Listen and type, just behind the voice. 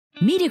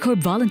Mediacorp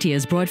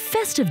volunteers brought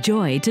festive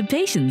joy to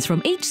patients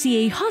from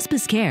HCA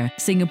Hospice Care,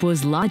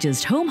 Singapore's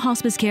largest home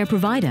hospice care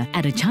provider,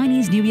 at a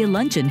Chinese New Year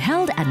luncheon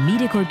held at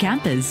Mediacorp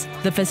campus.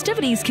 The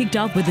festivities kicked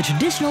off with the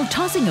traditional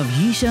tossing of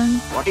yusheng.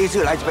 我第一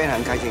次来这边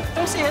很开心，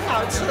东西很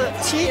好吃，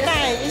期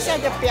待一下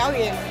的表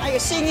演，还有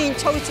幸运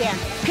抽奖。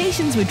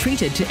 Patients were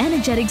treated to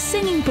energetic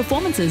singing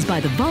performances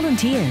by the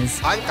volunteers.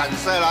 很感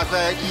谢那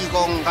些义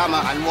工，他们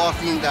很窝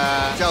心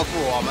的照顾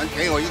我们，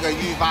给我一个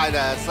愉快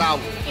的下午。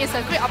 It's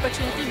a great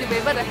opportunity to be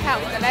able to help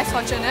the less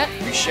fortunate.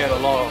 We shared a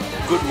lot of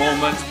good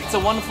moments. It's a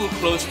wonderful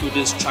close to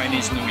this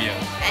Chinese New Year.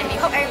 And we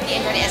hope everybody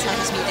enjoyed it as much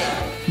as we did.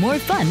 More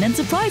fun and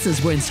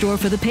surprises were in store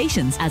for the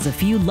patients as a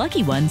few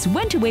lucky ones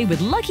went away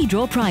with lucky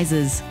draw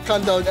prizes.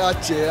 看到阿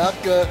姐阿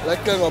哥来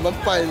跟我们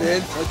拜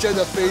年，我真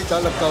的非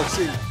常的高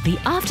兴。 The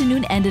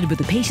afternoon ended with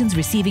the patients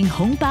receiving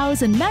hongbao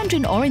and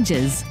Mandarin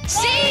Oranges.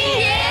 新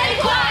年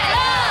快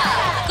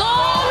乐，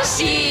恭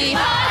喜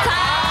发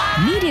财！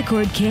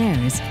 Mediacorp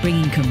Cares,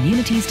 bringing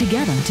communities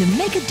together to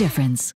make a difference.